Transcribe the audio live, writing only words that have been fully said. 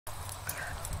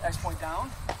X point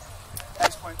down,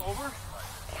 X point over,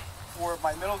 for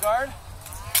my middle guard,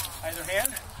 either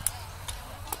hand,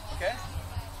 okay?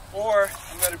 Or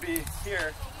I'm going to be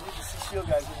here. You can see shield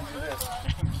guys when you do this. I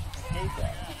hate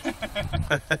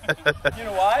that. You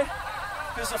know why?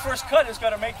 Because the first cut is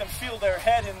going to make them feel their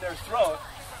head in their throat.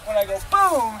 When I go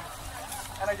boom,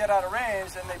 and I get out of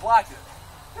range, and they block it.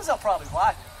 Because they'll probably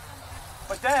block it.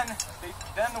 But then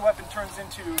the weapon turns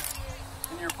into,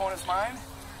 in your opponent's mind,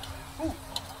 ooh,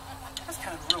 that's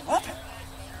kind of a real weapon.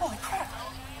 Holy crap.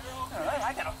 All right,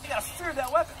 I gotta fear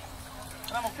that weapon.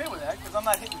 And I'm okay with that, because I'm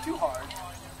not hitting too hard.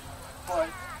 But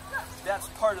that's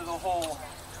part of the whole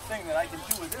thing that I can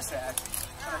do with this axe,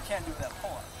 and I can't do with that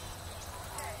polearm.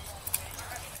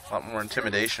 A lot more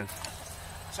intimidation.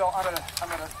 So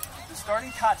the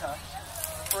starting kata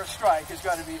for a strike has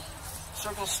got to be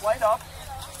circle slight up.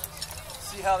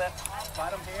 See how that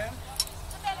bottom hand?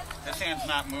 This hand's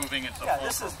not moving, it's a yeah,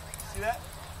 this is, see that?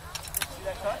 See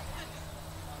that cut?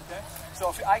 Okay. So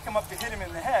if I come up to hit him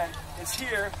in the head, it's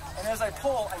here, and as I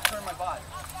pull, I turn my body.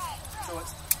 So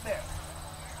it's there.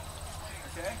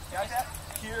 Okay, got that?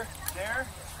 Here, there,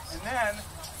 and then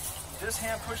this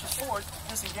hand pushes forward,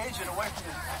 disengage it away from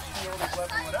the shield or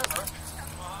weapon, whatever,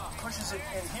 pushes it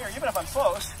in here, even if I'm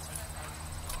close.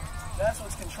 That's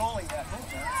what's controlling that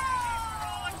movement.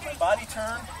 My body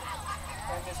turn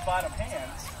and this bottom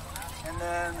hand, and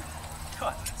then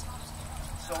cut.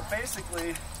 So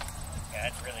basically, yeah,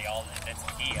 that's really all. That's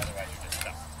the key. Otherwise, you're just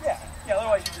stuck. Yeah.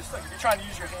 Otherwise, you're just stuck. If you're trying to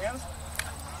use your hands,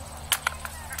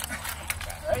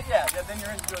 right? Yeah. Then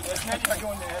you're into doing this. Then you're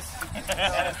doing this.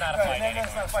 Then it's not a fight anymore. Then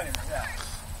it's not a fight anymore. Yeah.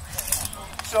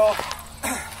 So,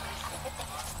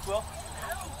 Will,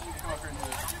 you can come up here and do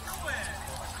this.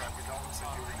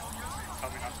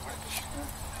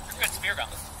 Good spear gun.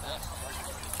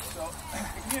 So,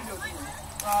 you can do it.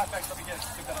 In fact, let me get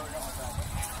that other gun like that.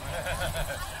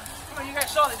 You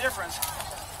guys saw the difference.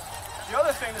 The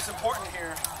other thing that's important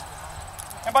here,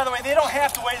 and by the way, they don't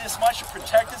have to weigh this much to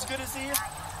protect as good as these.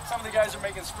 Some of the guys are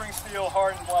making spring steel,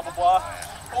 hard, and blah, blah, blah.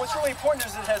 But what's really important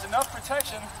is it has enough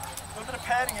protection, a little bit of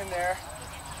padding in there,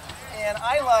 and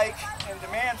I like and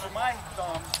demand for my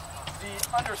thumb the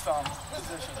under thumb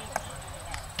position.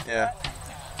 Yeah.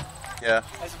 Yeah.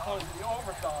 As opposed to the over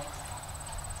thumb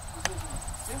position.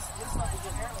 This stuff is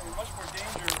inherently in much more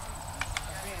danger of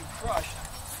being crushed,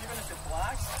 even if it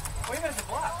blocks. Well, even if it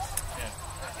blocks. Yeah.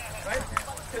 Right?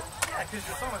 Yeah, because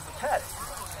your thumb is the pad.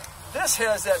 This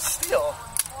has that steel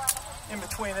in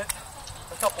between it,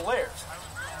 a couple layers.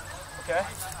 Okay?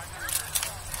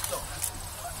 So,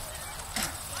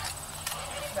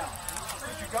 now,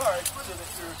 put your guard so that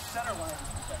your center line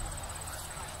is protected.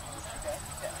 Okay?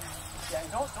 Yeah. Yeah,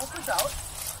 don't push out.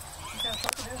 You can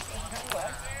tuck it in so you can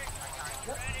relax.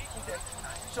 Yep. Okay.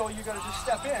 So you're going to just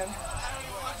step in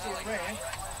to the ring,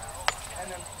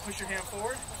 and then push your hand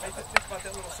forward. Think about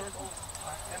that little circle,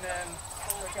 and then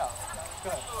break out. Go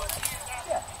ahead.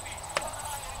 Yeah.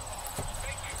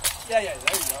 Yeah, there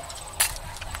you go.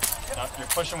 Yep. Now, you're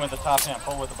pushing with the top hand,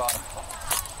 pull with the bottom.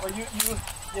 Or yeah,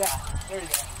 there you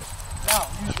go. Now,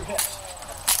 use your hips.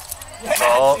 It's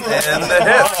all in the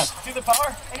hips. See the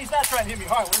power? And he's not trying to hit me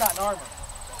hard. We're not in armor,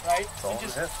 right?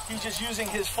 He's just using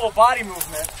his full body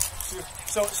movement.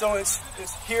 So it's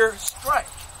here, strike,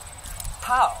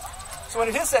 pow. So when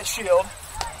it hits that shield,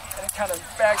 and it kind of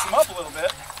backs him up a little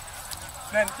bit,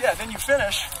 then you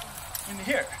finish in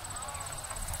here.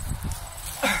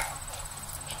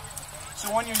 So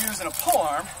when you're using a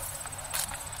polearm,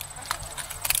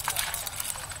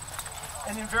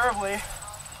 and invariably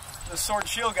the sword and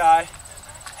shield guy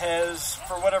has,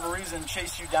 for whatever reason,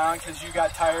 chased you down because you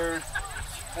got tired,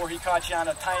 or he caught you on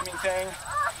a timing thing.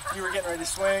 You were getting ready to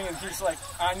swing, and he's like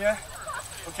on you.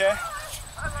 Okay.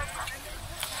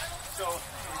 So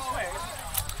he swings,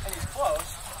 and he's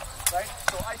close, right?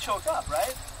 So I choke up,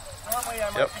 right? Normally I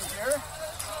might be here,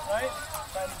 right?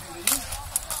 Trying to do these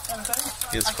kind of thing.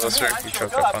 He gets closer, you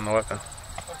choke up on the weapon.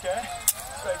 Okay.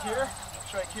 Strike here.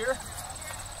 Strike here.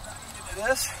 Do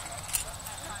this.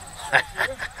 Strike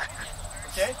here.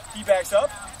 Okay. He backs up.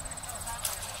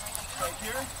 Strike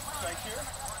here. Strike here.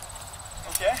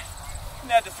 Okay.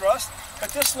 And add the thrust. But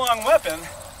this long weapon,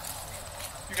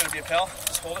 you're going to be a pal.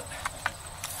 Just hold it.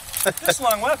 This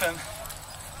long weapon,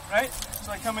 right?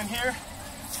 So I come in here,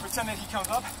 pretend that he comes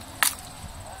up.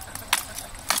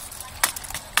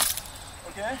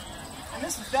 Okay? And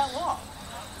this is that long.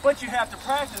 But you have to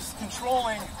practice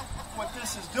controlling what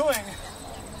this is doing.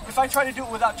 If I try to do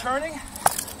it without turning,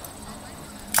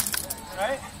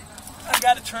 right? I've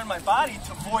got to turn my body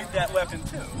to void that weapon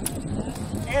too.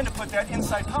 And to put that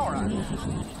inside power on it.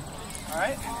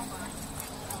 Alright?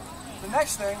 The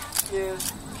next thing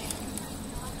is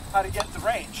how to get the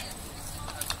range.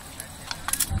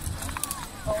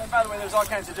 Oh, and by the way, there's all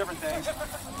kinds of different things.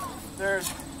 There's,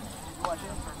 you watching?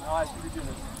 I'll ask you to do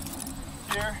this.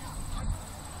 Here,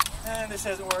 and this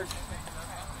hasn't worked.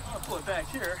 I'll pull it back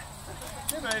here.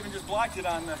 Maybe I even just blocked it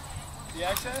on the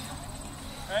axe head.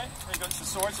 Right? There goes the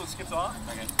sword, so it skips off.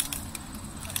 Okay.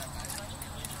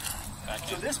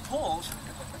 So this pulls,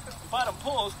 the bottom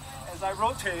pulls as I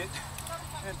rotate,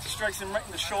 and it strikes him right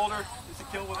in the shoulder. It's a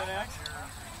kill with an axe.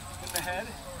 In the head.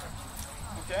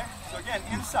 Okay? So again,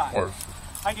 inside. Or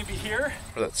I can be here.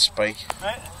 for that spike.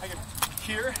 Right? I can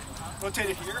here, rotate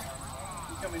it here.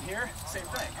 You come in here, same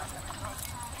thing.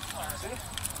 See?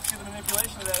 See the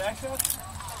manipulation of that axe head?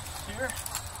 Here,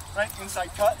 right? Inside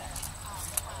cut.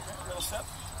 Okay, little step,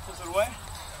 pulls it away.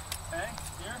 Okay,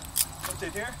 here,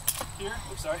 rotate here, here.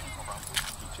 Oops, sorry.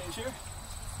 Change here.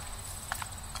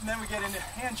 And then we get into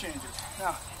hand changes.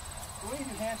 Now, the way you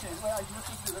do hand changes, well, let's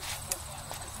just do this. Let's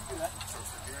do that.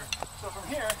 So from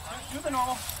here, do the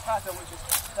normal kata, which is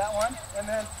that one, and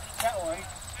then that one,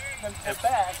 then pull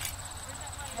back.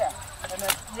 Yeah, and then,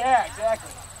 yeah,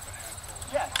 exactly.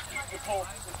 Yeah, it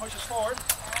pushes forward.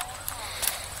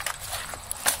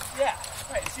 Yeah,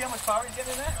 right, see how much power he's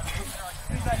getting in that?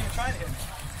 He's not even trying to hit me.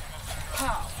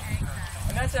 Pow.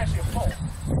 And that's actually a pull.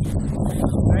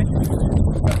 Right?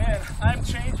 But man, I'm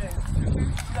changing.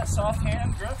 See that soft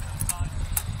hand grip?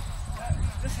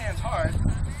 This hand's hard,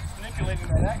 manipulating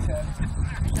that axe head.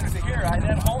 Because here, I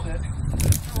then hold it,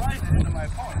 drive it into my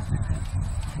opponent.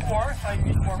 Or, if I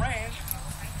need more range,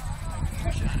 I can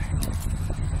push it.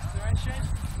 The range change?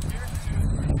 Here, two,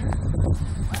 here.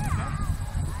 Okay.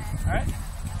 Alright?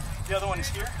 The other one is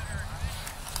here.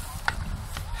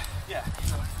 Yeah,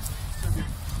 so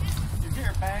you're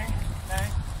here, bang,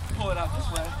 bang, pull it out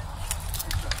this way.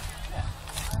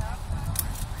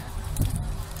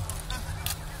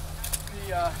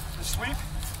 Yeah. The sweep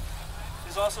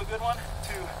is also a good one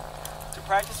to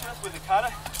practice with the kata.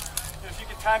 And if you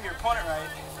can time your opponent right,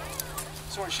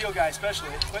 sword and shield guy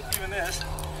especially, but even this.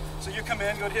 So you come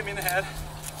in, go to hit me in the head.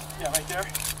 Yeah, right there.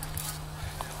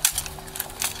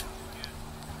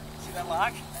 See that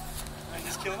lock? I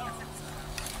just killed him.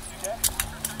 Okay?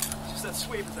 Just that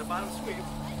sweep, it's that bottom sweep.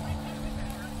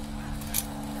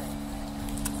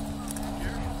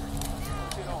 Here.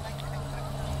 See it all.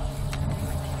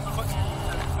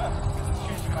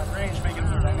 Changing my range, making it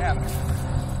more dynamic.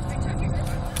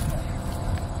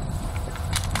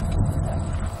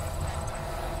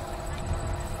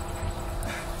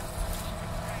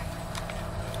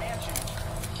 Hand change.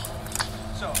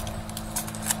 So,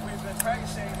 we've been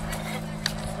practicing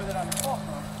with it on the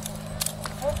fulcrum.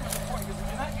 The fulcrum is important because if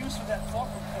you're not used to that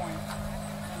fulcrum point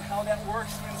and how that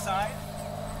works inside,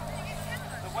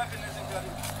 the weapon isn't going to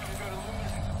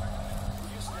lose the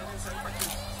use of that inside work.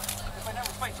 If I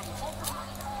never fight from the fulcrum,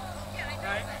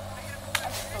 right, I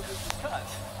can still do these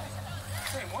cuts.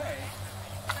 Same way,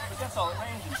 but that's all it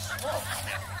ranges slow.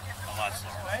 Yeah, a lot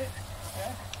slower. Right?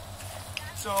 Okay.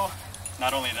 So,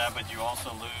 not only that, but you also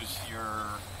lose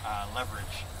your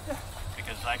leverage. Yeah.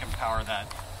 Because I can power that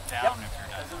down if you're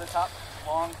done. Because of the top,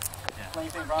 long,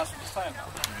 lengthening roster, just fine.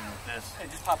 Even with this. Hey,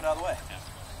 just pop it out of the way.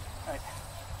 Yeah. Right.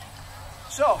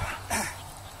 So,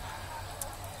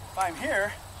 if I'm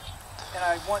here, and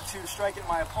I want to strike at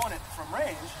my opponent from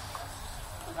range,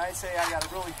 and I say I got a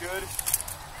really good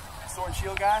sword and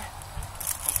shield guy,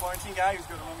 a Florentine guy who's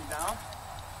going to run me down.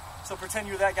 So pretend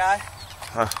you're that guy.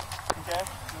 Huh. Okay,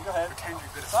 go ahead. Pretend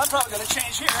you're good. So I'm probably going to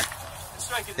change here and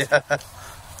strike it. Yeah.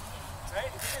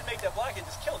 Right? If you didn't make that block, it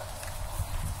just killed him.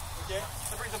 Okay?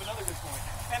 That brings up another good point.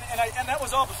 And that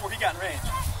was all before he got in range.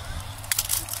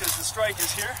 Because the strike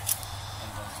is here.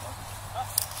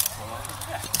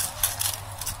 Yeah.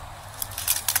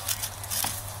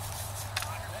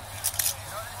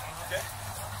 Okay.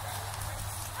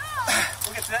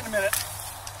 We'll get to that in a minute.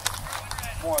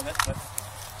 More of it. But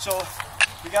so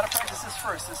we got to practice this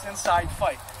first, this inside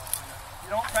fight. You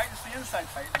don't practice the inside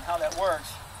fight and how that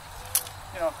works.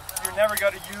 You know, you're never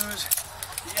going to use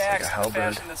the axe in a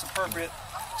fashion that's appropriate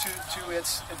to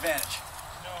its advantage.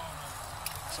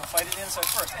 So fight it inside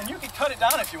first. And you can cut it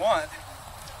down if you want.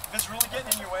 If it's really getting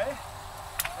in your way,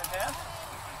 in half,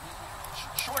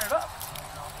 shorten it up.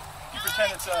 You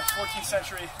pretend it's a 14th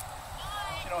century,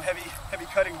 you know, heavy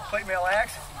cutting plate mail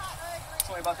axe. It's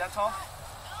only about that tall.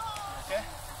 Okay?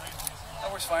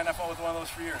 That works fine. I fought with one of those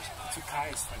for years.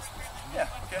 Yeah,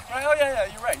 okay. Right, oh yeah,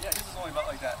 you're right. Yeah, this is only about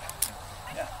like that.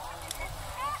 Yeah.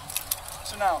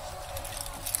 So now,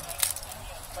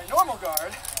 my normal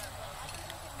guard,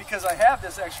 because I have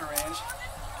this extra range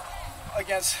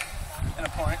against an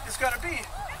opponent, it's got to be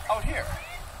out here.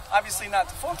 Obviously not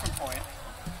the fulcrum point,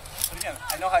 But again,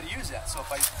 I know how to use that. So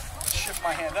if I shift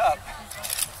my hand up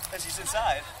as he's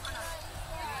inside,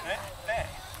 right? Bang,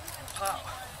 pow,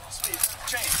 speed,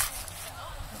 change,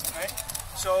 right?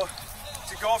 So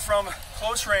to go from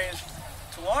close range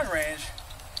to long range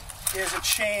is a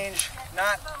change,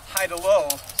 not high to low.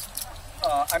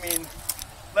 I mean,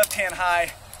 left hand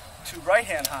high to right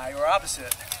hand high or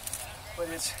opposite. But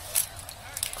it's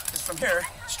from here,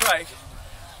 strike.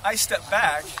 I step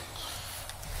back,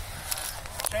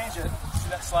 change it. See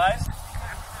that slide?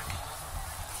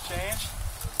 Change.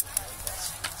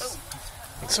 Boom.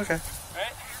 It's okay.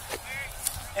 Right?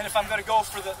 And if I'm going to go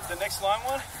for the next long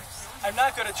one, I'm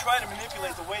not going to try to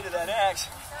manipulate the weight of that axe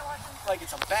like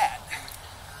it's a bat.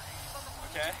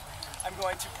 Okay? I'm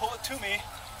going to pull it to me,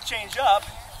 change up,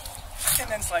 and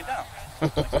then slide down.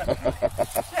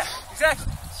 Yeah,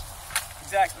 exactly.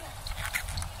 Exactly.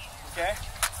 Okay?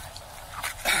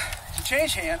 To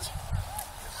change hands,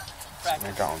 practice.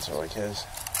 McDonald's are like his.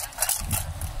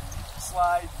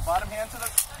 Slide bottom hand to the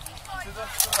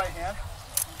right hand.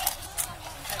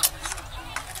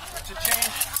 To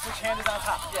change which hand is on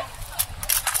top. Yeah.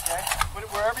 Okay? Put it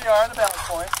wherever you are on the balance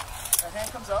point. That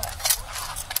hand comes up.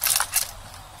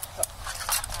 Cut.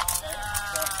 Okay?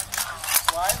 So,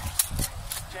 slide,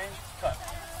 change, cut.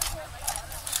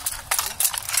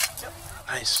 Yep.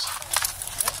 Nice.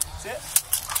 Yep. That's it.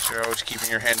 So you're always keeping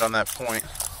your hand on that point.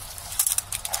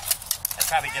 That's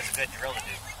probably just a good drill to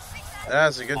do.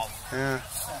 That's a good, yeah.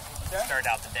 Okay. Start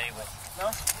out the day with. No?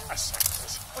 I suck at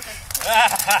this. Okay.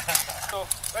 So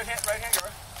right hand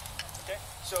guard. Okay.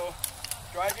 So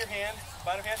drive your hand,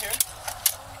 bottom hand here.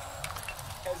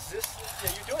 As this,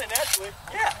 yeah, you're doing it naturally.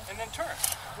 Yeah, and then turn.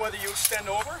 Whether you extend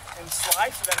over and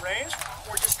slide for that range,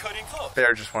 or just cut in close.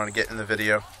 Bear just wanted to get in the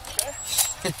video. Okay.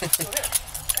 So here.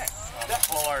 Okay. That's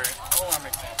full arm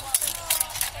example.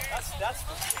 That's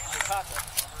the kata.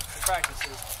 The practice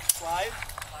is slide.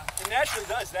 It naturally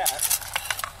does that.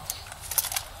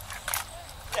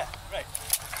 Yeah, right.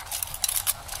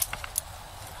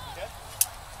 Okay.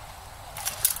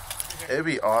 It'd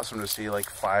be awesome to see like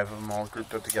 5 of them all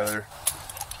grouped up together.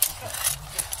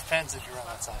 Depends if you're on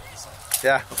that side of the side.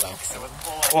 Yeah.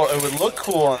 Well, it would look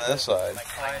cool on this side.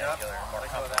 More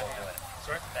comfortable doing it.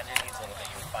 Sorry? Then it needs a little bit.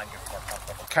 You would find you're more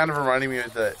comfortable. Kind of reminding me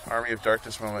of the Army of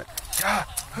Darkness moment. Yeah.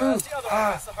 That's the other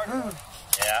one. That's the hard one.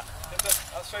 Yeah.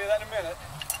 I'll show you that in a minute.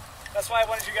 That's why I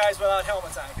wanted you guys without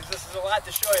helmets on, because this is a lot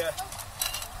to show you.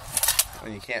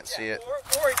 When you can't see it.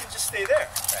 Or you can just stay there,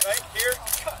 right? Here,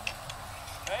 cut.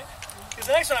 Right? Because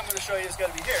the next one I'm going to show you is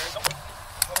going to be here.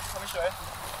 Let me show you.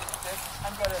 Okay.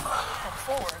 I'm going to come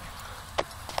forward,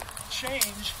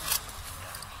 change.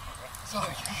 So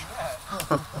I can do that.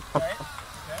 Right?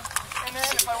 Okay. And then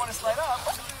if I want to slide up,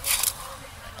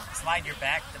 Slide your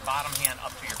back, the bottom hand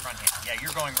up to your front hand. Yeah,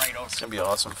 you're going right over. It's going to be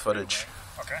awesome footage.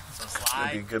 Okay. So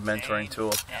slide. It'd be a good mentoring change,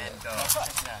 tool. And go.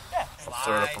 yeah. I'll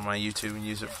throw it up on my YouTube and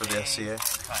use it for the SCA.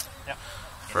 Cut. Yep.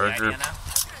 For a group.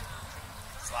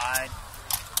 Slide,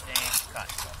 change, cut.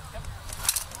 Yep.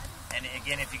 And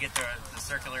again, if you get the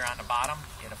circular on the bottom,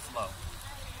 get a flow.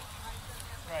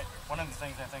 Right. One of the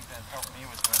things I think that helped me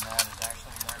with doing that is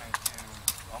actually learning to,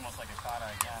 almost like a kata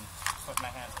again, put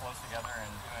my hands close together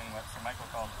and doing what Sir Michael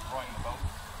called rowing the boat.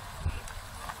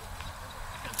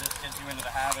 Because this gets you into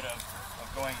the habit of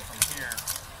going from here,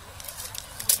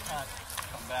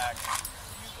 come back.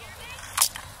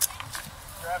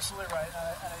 You're absolutely right.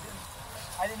 And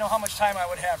I didn't know how much time I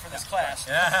would have for this class.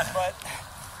 Yeah. But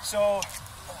so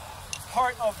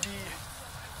part of the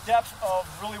depth of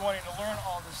really wanting to learn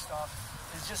all this stuff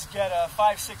is just get a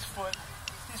 5-6 foot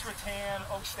piece of rattan,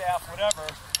 oak staff, whatever,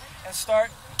 and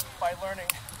start by learning,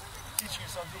 teaching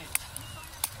yourself these.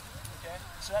 Okay?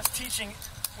 So that's teaching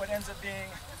what ends up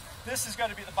being, this is going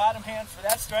to be the bottom hand for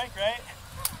that strike, right?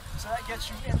 So that gets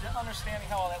you into understanding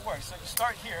how all that works. So you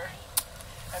start here,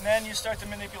 and then you start to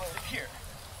manipulate it here.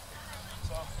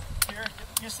 So here,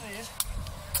 get used to these.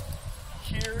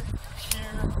 Here,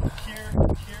 here, here,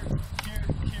 here, here,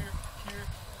 here, here.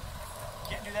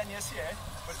 Can't do that in the SCA,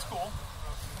 but it's cool.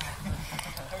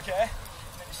 Okay?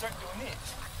 And then you start doing these.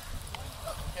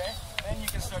 Okay? And then you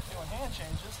can start doing hand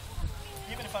changes.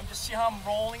 Even if I'm just, see how I'm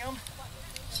rolling them?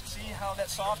 See how that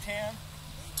soft hand,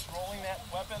 rolling that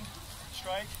weapon,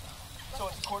 strike. So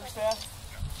it's a quarter staff.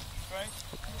 Strike,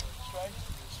 strike,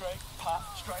 strike,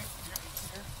 pop, strike, here,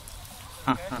 here.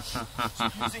 Okay? So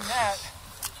using that,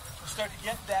 you start to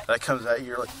get that. That comes out,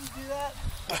 you're like, Can you do that?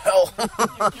 hell.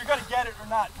 You're going to get it or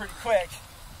not pretty quick,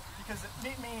 because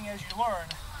meaning as you learn,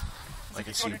 I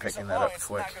can if see you you go to do picking something that up wrong,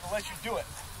 quick. It's not going to let you do it.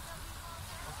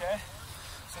 Okay?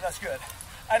 So that's good.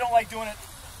 I don't like doing it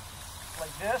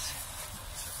like this,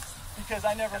 because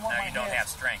I never want my Now you don't have hands.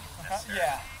 strength. necessarily.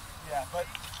 Yeah. Yeah, but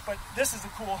this is a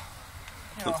cool,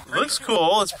 you know. Looks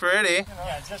cool. It's pretty. You know,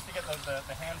 Yeah, it's just to get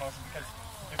the hand motion, because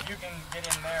if you can get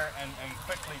in there and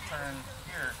quickly turn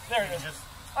here, there it is. just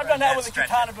I've done that with a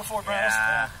katana before, Brandis.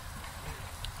 Yeah.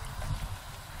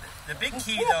 The big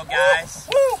key, though, guys,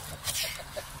 Woo!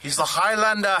 He's the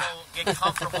Highlander. get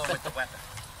comfortable with the weapon.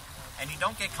 And you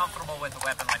don't get comfortable with the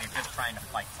weapon when you're just trying to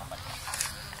fight somebody.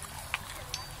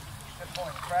 Good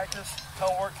point. Practice,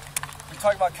 telework. We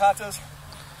talk about katas.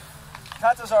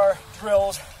 Katas are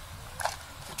drills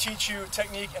to teach you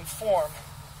technique and form,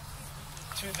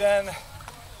 to then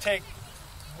take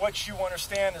what you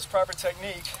understand as proper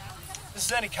technique. This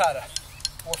is any kata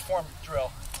or form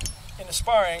drill. Into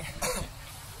sparring,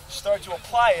 start to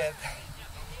apply it,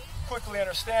 quickly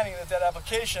understanding that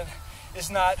application is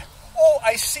not, oh,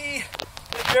 I see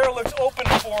the bear looks open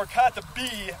for kata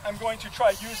B, I'm going to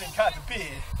try using kata B.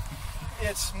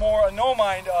 It's more a no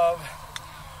mind of,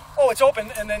 oh, it's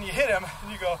open, and then you hit him,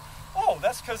 and you go, oh,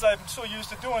 that's because I'm so used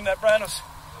to doing that Brandis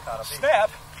snap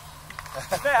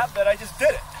that I just did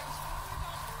it.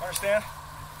 Understand?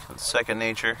 It's second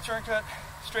nature. Turn cut,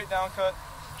 straight down cut.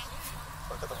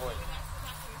 look at the void.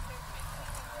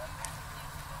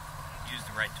 Use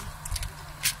the right tool.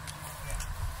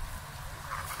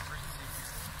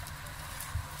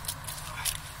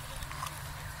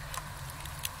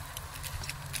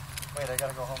 Wait, I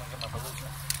gotta go home and get my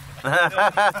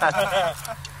balloon.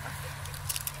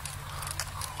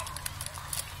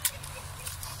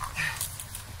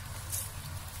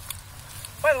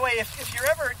 By the way, if you're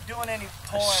ever doing any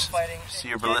pole arm fighting, See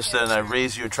your ballista and I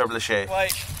raise you a trebuchet.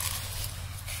 like,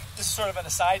 this is sort of an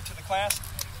aside to the class,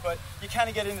 but you kind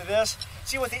of get into this.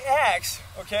 See, with the axe,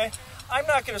 okay, I'm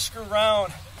not going to screw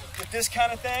around with this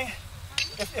kind of thing.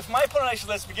 If my opponent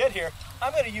actually lets me get here,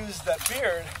 I'm going to use that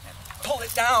beard, pull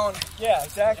it down, yeah,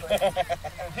 exactly,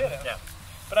 and hit him. Yeah.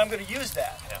 But I'm going to use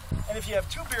that. Yeah. And if you have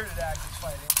two bearded axes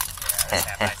fighting,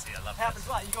 I see. I love it happens a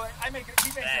lot. You go, he makes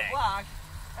a Bang. block,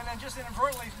 and then just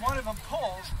inadvertently one of them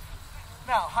pulls.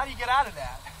 Now, how do you get out of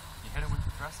that? You hit it with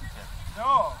the dressing tip.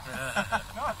 No,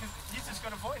 no, because he's just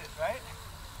going to avoid it, right?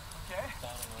 Okay.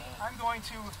 I'm going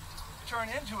to turn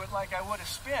into it like I would a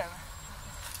spin,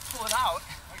 pull it out.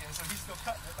 Okay, so he's still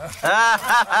cutting it.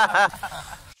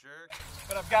 Jerk.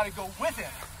 But I've got to go with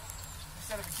him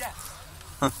instead of against.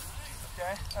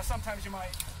 Okay. Now sometimes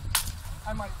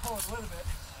I might pull it a little bit.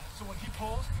 So when he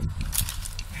pulls,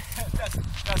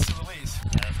 that's the release.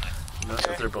 Notice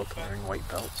that they're both wearing white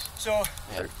belts. So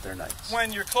They're nice.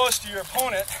 when you're close to your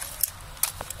opponent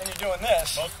and you're doing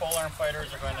this, Most polearm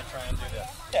fighters are going to try and do this.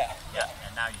 yeah, Yeah,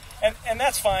 and now you. and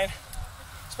that's fine,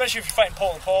 especially if you're fighting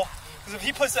pole to pole. Because if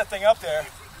he puts that thing up there,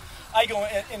 I go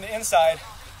in the inside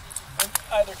and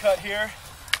either cut here,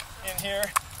 in here,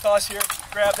 toss here,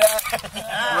 grab that.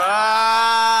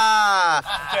 Ah!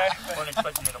 Okay. Weren't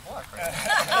expecting me to block, right?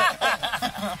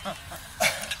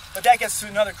 But that gets to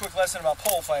another quick lesson about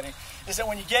pole fighting, is that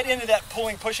when you get into that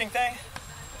pulling, pushing thing,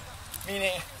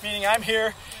 meaning I'm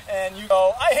here and you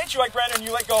go, I hate you, EikBrandr, and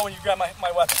you let go and you grab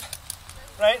my weapon,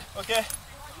 right? Okay?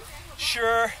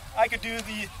 Sure, I could do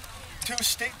the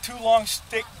two long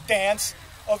stick dance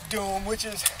of doom, which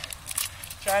is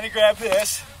trying to grab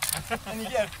this, and you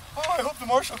get, oh, I hope the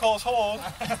martial calls hold,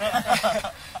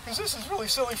 because this is really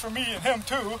silly for me and him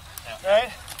too,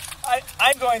 right?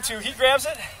 I'm going to, he grabs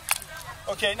it.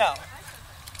 Okay, now,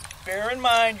 bear in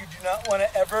mind you do not want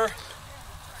to ever,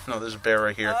 No, there's a bear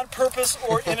right here. on purpose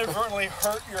or inadvertently,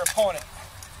 hurt your opponent.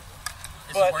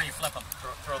 This But- is where you flip them.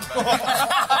 Throw the bag.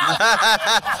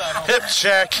 Hip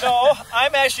check. No,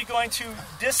 I'm actually going to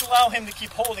disallow him to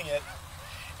keep holding it.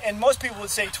 And most people would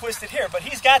say twist it here, but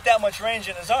he's got that much range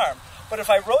in his arm. But if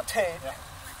I rotate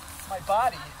my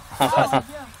body,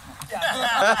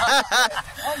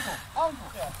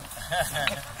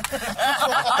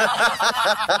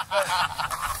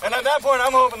 And at that point,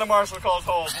 I'm hoping the martial calls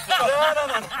hold.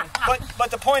 no. But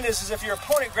the point is if your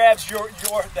opponent grabs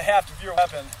the haft of your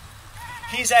weapon,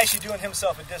 he's actually doing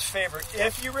himself a disfavor.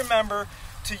 If you remember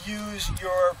to use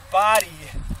your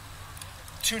body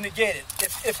to negate it.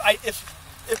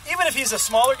 Even if he's a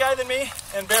smaller guy than me,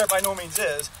 and Bear by no means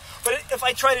is, but if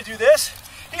I try to do this,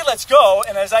 he lets go,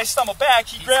 and as I stumble back,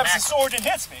 he grabs his sword and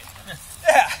hits me.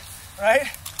 Yeah, right?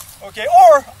 Okay,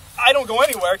 or I don't go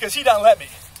anywhere because he doesn't let me.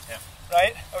 Yeah.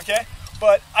 Right? Okay?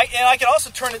 But I can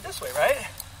also turn it this way, right?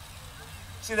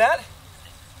 See that?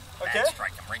 Okay.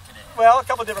 Strike him right to the head. Well, a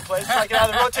couple different places. I can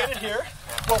either rotate it here.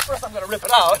 Well, first I'm going to rip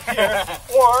it out here,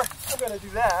 or I'm going to do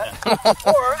that,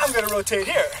 or I'm going to rotate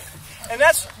here. And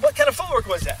that's, what kind of footwork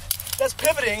was that? That's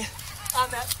pivoting on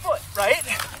that foot, right?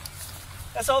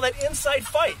 That's all that inside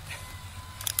fight.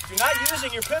 If you're not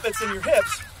using your pivots and your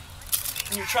hips,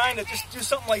 and you're trying to just do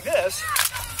something like this,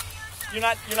 you're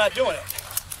not doing it.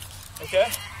 Okay?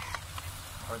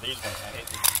 Or these ones. I hate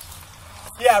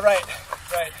these. Yeah, right.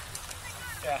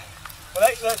 Yeah.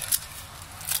 Well,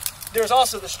 there's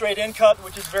also the straight in cut,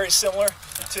 which is very similar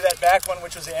to that back one,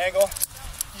 which was the angle.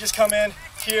 You just come in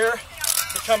here,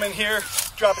 you come in here,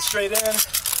 drop it straight in,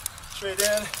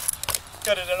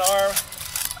 cut it an arm.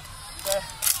 Okay.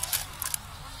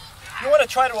 You want to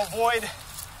try to avoid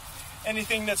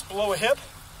anything that's below a hip.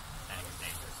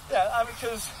 Yeah, I mean,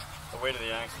 because the weight of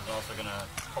the axe is also going to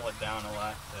pull it down a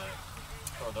lot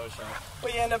to throw those shots.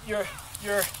 Well, you end up you're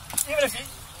even if you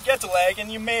get the leg,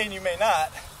 and you may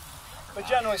not, but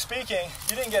generally speaking,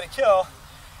 you didn't get a kill,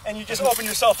 and you just open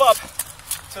yourself up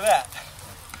to that.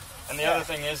 And the other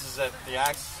thing is that the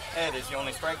axe head is the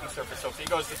only striking surface, so if he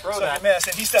goes to throw that, you miss,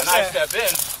 and he steps and I in. step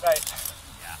in, Right.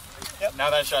 Yep.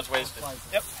 Now that shot's wasted.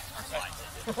 Yep. Right.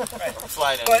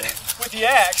 Slide in. But with the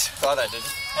axe, Saw that, did you?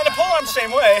 and the polearm the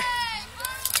same way.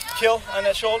 Kill on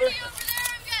that shoulder,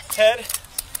 head,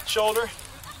 shoulder,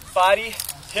 body,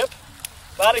 hip.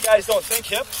 A lot of guys don't think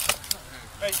hip.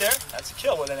 Right there, that's a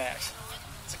kill with an axe.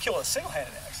 It's a kill with a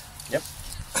single-handed axe. Yep.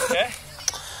 Okay.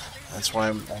 That's why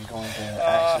I'm going to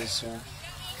axes soon.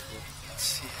 Let's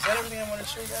see. Is that everything I want to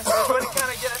show you guys? Everybody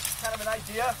kind of get kind of an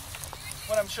idea of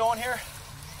what I'm showing here.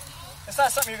 It's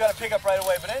not something you got to pick up right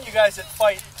away, but then you guys that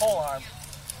fight polearm,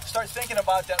 start thinking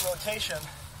about that rotation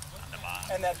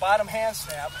and that bottom hand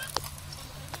snap.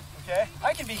 Okay,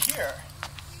 I can be here,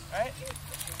 right?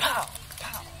 Pow,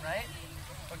 pow, right?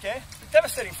 Okay, the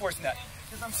devastating force in that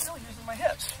because I'm still using my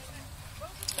hips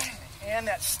and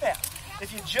that snap.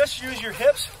 If you just use your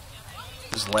hips,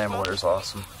 This lambeler is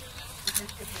awesome.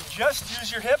 if you just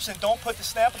use your hips and don't put the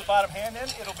snap of the bottom hand in,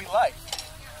 it'll be light.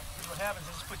 Because what happens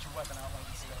is just put your weapon out like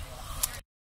this.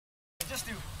 Just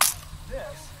do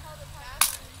this,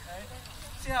 right?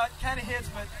 See how it kind of hits,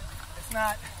 but it's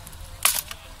not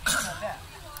that.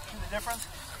 See the difference?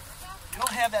 You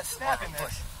don't have that snap in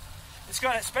this. It's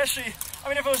going to, especially, I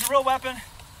mean, if it was a real weapon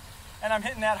and I'm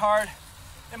hitting that hard,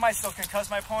 it might still concuss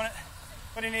my opponent.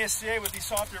 But in the SCA with these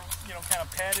softer, kind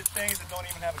of padded things that don't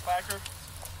even have a clacker,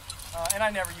 and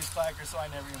I never use clackers, so I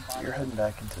never even bother. You're heading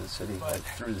back into the city, like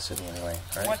through the city anyway,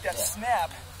 right? You want that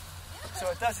snap, so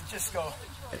it doesn't just go.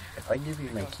 If I give you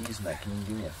my keys and that, can you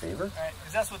do me a favor? Right,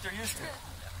 because that's what they're used to.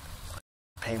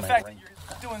 Pay The my fact rent.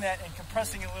 that you're doing that and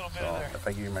compressing a little bit of So their, if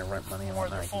I give you my rent money and more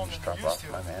of whatnot, their I can phone just than drop they're off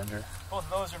used my to. manager. Both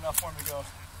of those are enough for them to go.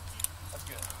 That's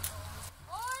good.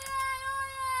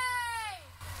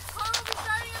 Call will be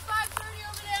starting at 5:30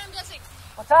 over there, I'm guessing.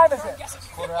 What time is it?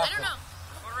 Quarter after. I don't know.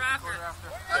 Quarter after.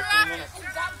 15 minutes.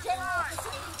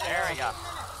 There we go.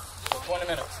 20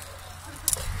 minutes.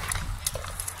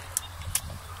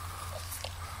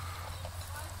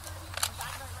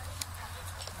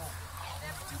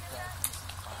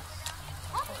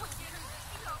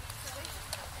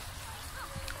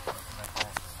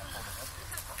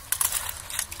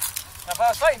 Now, if I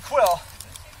was fighting Quill,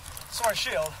 sword and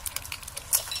shield,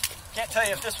 can't tell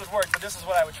you if this would work, but this is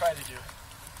what I would try to do.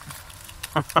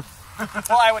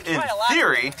 Well, I would In try a lot.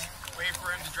 theory, Wait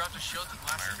for him to drop the shield and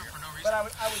blast him for no reason. But I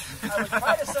would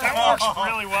try to set him That up.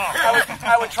 works really well.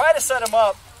 I would try to set him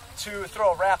up to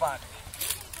throw a wrap on me.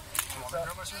 Grab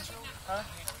my sword shield? Huh?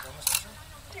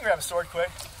 You can grab a sword quick.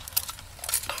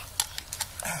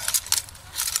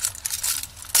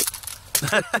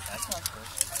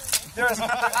 There's,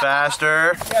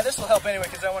 faster. yeah, this will help anyway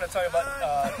because I want to tell you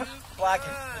about blocking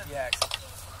with the axe.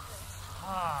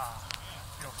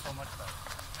 Feels so much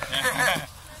better.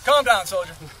 Calm down,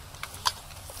 soldier.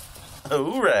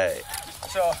 All right.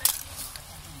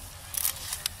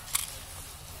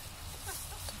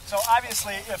 So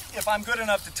obviously, if I'm good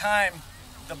enough to time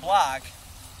the block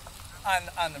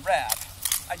on the wrap,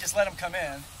 I just let him come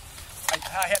in.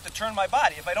 I have to turn my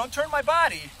body. If I don't turn my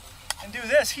body and do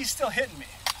this, he's still hitting me.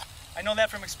 I know that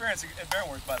from experience at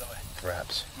Bearworks, by the way.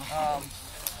 Perhaps.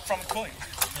 From cooling.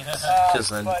 Because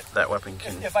then but that weapon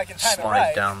can if I can time it slide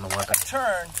right, down the weapon. I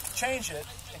turn, change it,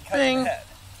 and cut Bing. the head.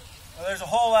 Well, there's a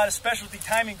whole lot of specialty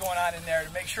timing going on in there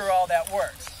to make sure all that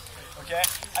works. Okay?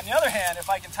 On the other hand, if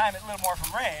I can time it a little more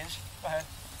from range, go ahead,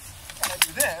 and I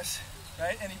do this,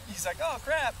 right? And he's like, oh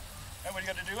crap. And what are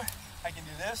you going to do? I can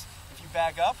do this. If you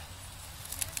back up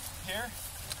here,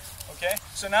 okay?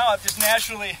 So now I've just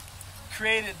naturally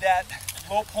created that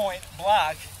low point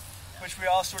block, which we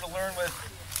all sort of learn with,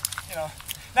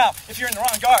 Now, if you're in the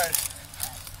wrong guard,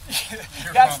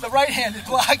 that's the right-handed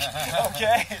block,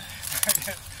 okay?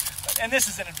 And this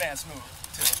is an advanced move,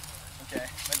 too, okay?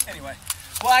 But anyway,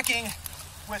 blocking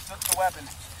with the weapon.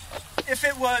 If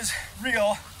it was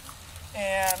real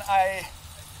and I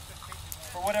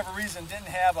for whatever reason, didn't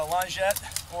have a longette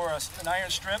or an iron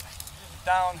strip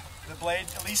down the blade,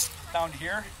 at least down to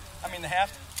here, I mean the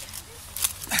haft,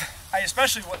 I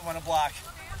especially wouldn't want to block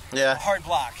a hard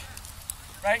block,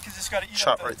 right? Because it's got to eat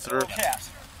shot up right the through. haft.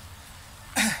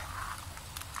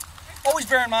 Always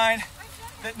bear in mind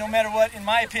that no matter what, in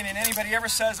my opinion, anybody ever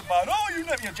says about, oh, you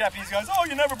never, Japanese guys, oh,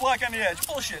 you never block on the edge.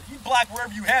 Bullshit. You block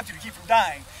wherever you have to keep from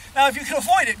dying. Now, if you can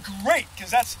avoid it, great,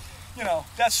 because that's,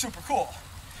 that's super cool.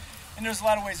 And there's a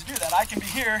lot of ways to do that. I can be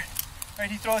here, right?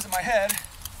 He throws at my head.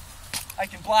 I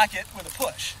can block it with a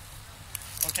push.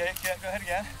 Okay, go ahead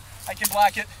again. I can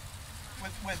block it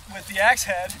with the axe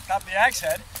head, top of the axe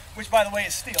head, which by the way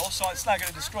is steel, so it's not going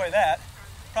to destroy that.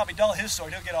 Probably dull his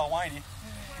sword. He'll get all whiny.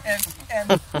 And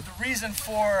the reason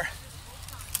for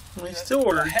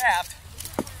the haft,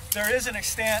 there is an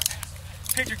extant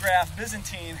pictograph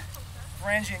Byzantine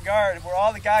Varangian guard where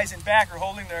all the guys in back are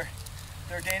holding their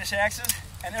Danish axes,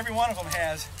 and every one of them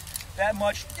has that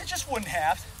much. It just wouldn't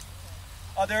haft.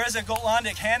 There is a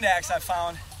Gotlandic hand axe I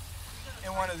found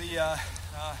in one of the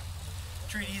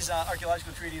treaties,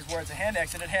 archaeological treaties, where it's a hand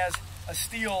axe and it has a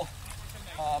steel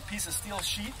piece of steel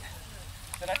sheet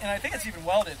and I think it's even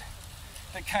welded.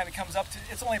 That kind of comes up to,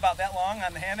 it's only about that long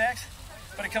on the hand axe,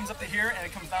 but it comes up to here and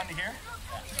it comes down to here.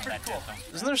 It's pretty cool.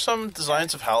 Isn't there some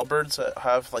designs of halberds that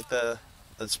have like the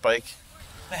spike?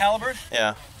 The halberd?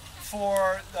 Yeah.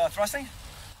 For thrusting?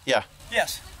 Yeah.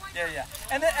 Yes. Yeah.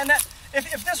 And that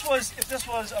if this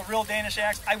was a real Danish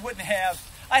axe, I wouldn't have.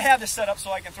 I have this set up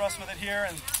so I can thrust with it here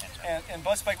and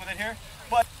butt spike with it here.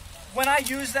 But when I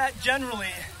use that,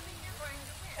 generally,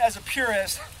 as a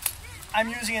purist, I'm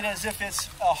using it as if it's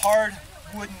a hard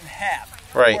wooden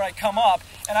haft, right, where I come up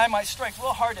and I might strike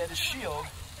real hard at his shield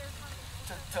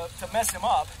to mess him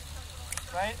up,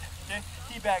 right? Okay,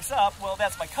 he backs up. Well,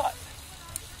 that's my cut.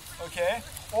 Okay,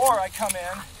 or I come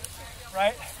in,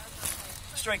 right,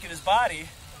 strike at his body.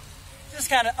 This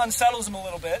kind of unsettles him a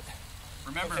little bit.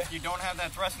 Remember, if you don't have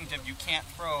that thrusting tip, you can't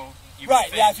throw.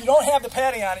 Right. Yeah. If you don't have the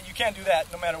padding on it, you can't do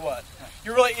that no matter what.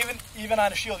 You're really even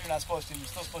on a shield, you're not supposed to. You're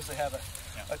still supposed to have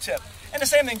a tip. And the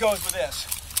same thing goes with this.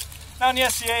 Now in the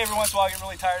SCA, every once in a while I get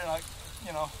really tired and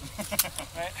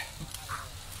right?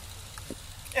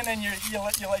 And then you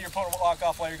let your opponent walk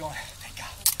off while you're going, thank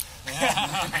God.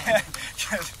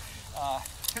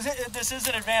 Because this is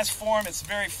an advanced form. It's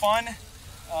very fun.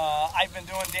 I've been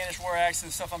doing Danish war axes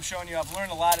and stuff I'm showing you. I've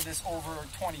learned a lot of this over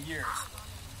 20 years.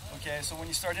 Okay, so when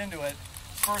you start into it,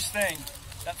 first thing,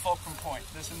 that fulcrum point,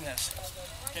 this and this.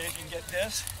 Okay, if you can get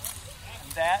this,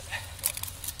 and that,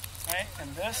 right,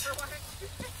 and this,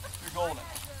 you're golden.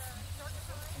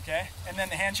 Okay, and then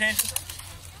the hand changes.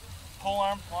 Pole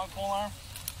arm, long pole arm,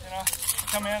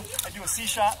 come in, I do a C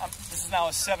shot. This is now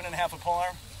a 7.5 foot pole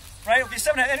arm. Right, okay,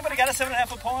 7.5, anybody got a 7.5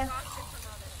 foot pole arm?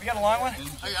 We got a long one?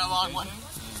 I got a long one.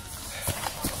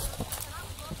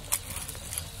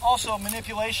 Also,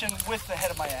 manipulation with the head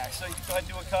of my axe. So you can go ahead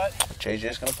and do a cut.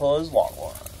 JJ's gonna pull his long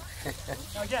one.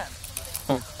 Now again,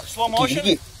 slow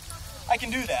motion, I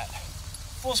can do that.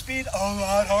 Full speed, a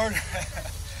lot harder.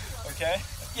 Okay?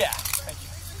 Yeah, thank you.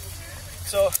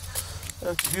 So,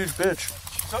 that's a huge bitch.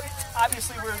 So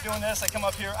obviously we're doing this, I come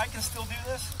up here, I can still do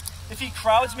this. If he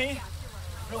crowds me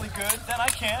really good, then I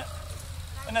can't.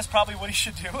 And that's probably what he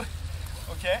should do.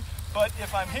 Okay? But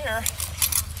if I'm here,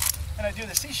 and I do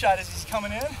the C shot as he's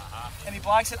coming in, and he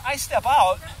blocks it, I step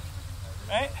out,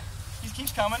 right? He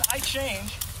keeps coming, I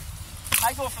change,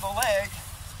 I go for the leg,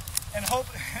 and hope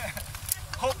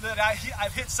that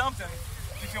I've hit something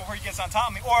before he gets on top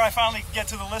of me, or I finally get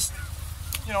to the list.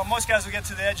 Most guys will get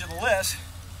to the edge of the list,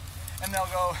 and they'll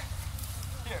go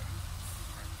here,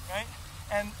 right?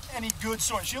 And any good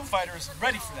sword and shield fighter is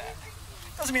ready for that.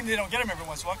 Doesn't mean they don't get him every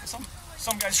once in a while, because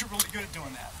some guys are really good at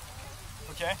doing that.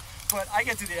 Okay? But I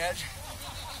get to the edge,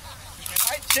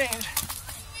 I change,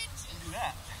 and do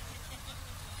that.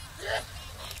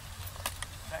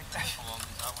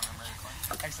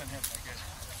 Excellent hit, good.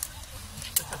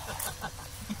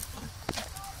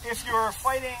 If you're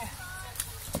fighting,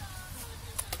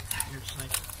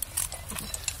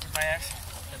 with my axe,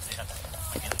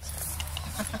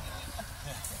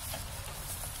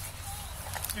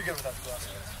 you're good without the gloves.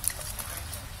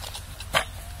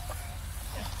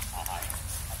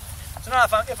 So now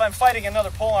if I'm fighting another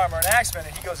polearm or an axeman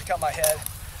and he goes to cut my head,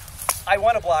 I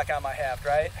want to block on my haft,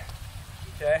 right?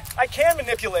 Okay. I can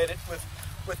manipulate it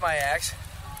with my axe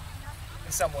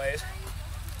in some ways,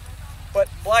 but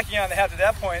blocking on the haft at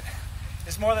that point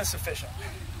is more than sufficient.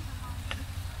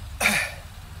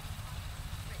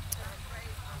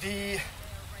 The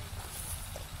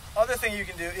other thing you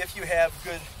can do if you have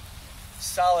good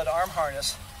solid arm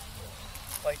harness,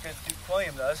 like Duke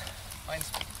William does,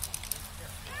 mine's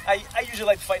I usually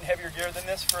like to fight in heavier gear than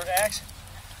this for an axe,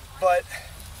 but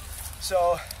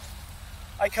so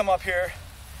I come up here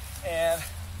and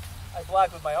I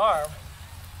block with my arm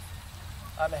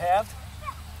on the haft,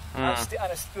 on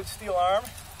a good steel arm,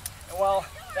 and while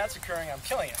that's occurring, I'm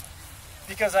killing it.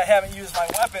 Because I haven't used my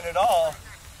weapon at all,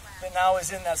 that now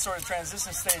is in that sort of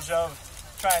transition stage of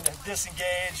trying to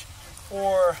disengage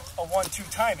or a 1-2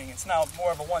 timing. It's now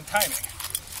more of a 1 timing.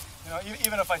 You know,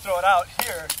 even if I throw it out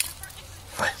here,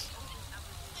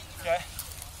 okay?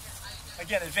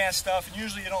 Again, advanced stuff, and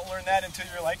usually you don't learn that until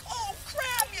you're like, oh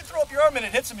crap, you throw up your arm and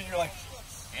it hits him and you're like,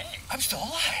 hey, I'm still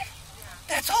alive.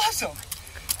 That's awesome.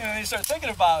 And then you start thinking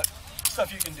about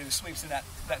stuff you can do, sweeps in that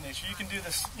nature. You can do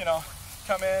this, you know,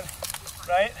 come in,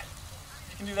 right?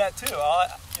 You can do that too.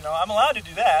 You know, I'm allowed to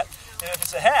do that. And if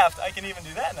it's a haft, I can even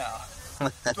do that now.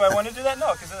 Do I want to do that?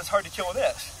 No, because then it's hard to kill with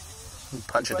this.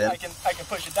 Punch it but in. I can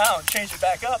push it down, change it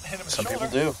back up, hit him with the shoulder. Some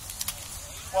people do.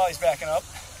 While he's backing up,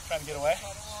 trying to get away.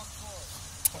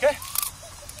 Okay?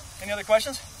 Any other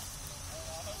questions?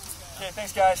 Okay,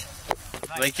 thanks guys.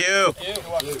 Thank you. You're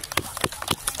welcome.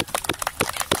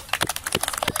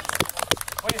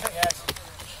 What do you think, Axe?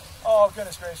 Oh,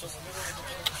 goodness gracious.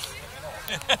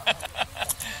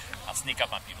 I'll sneak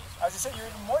up on people. I was going to say, you're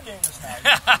even more dangerous now. You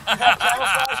have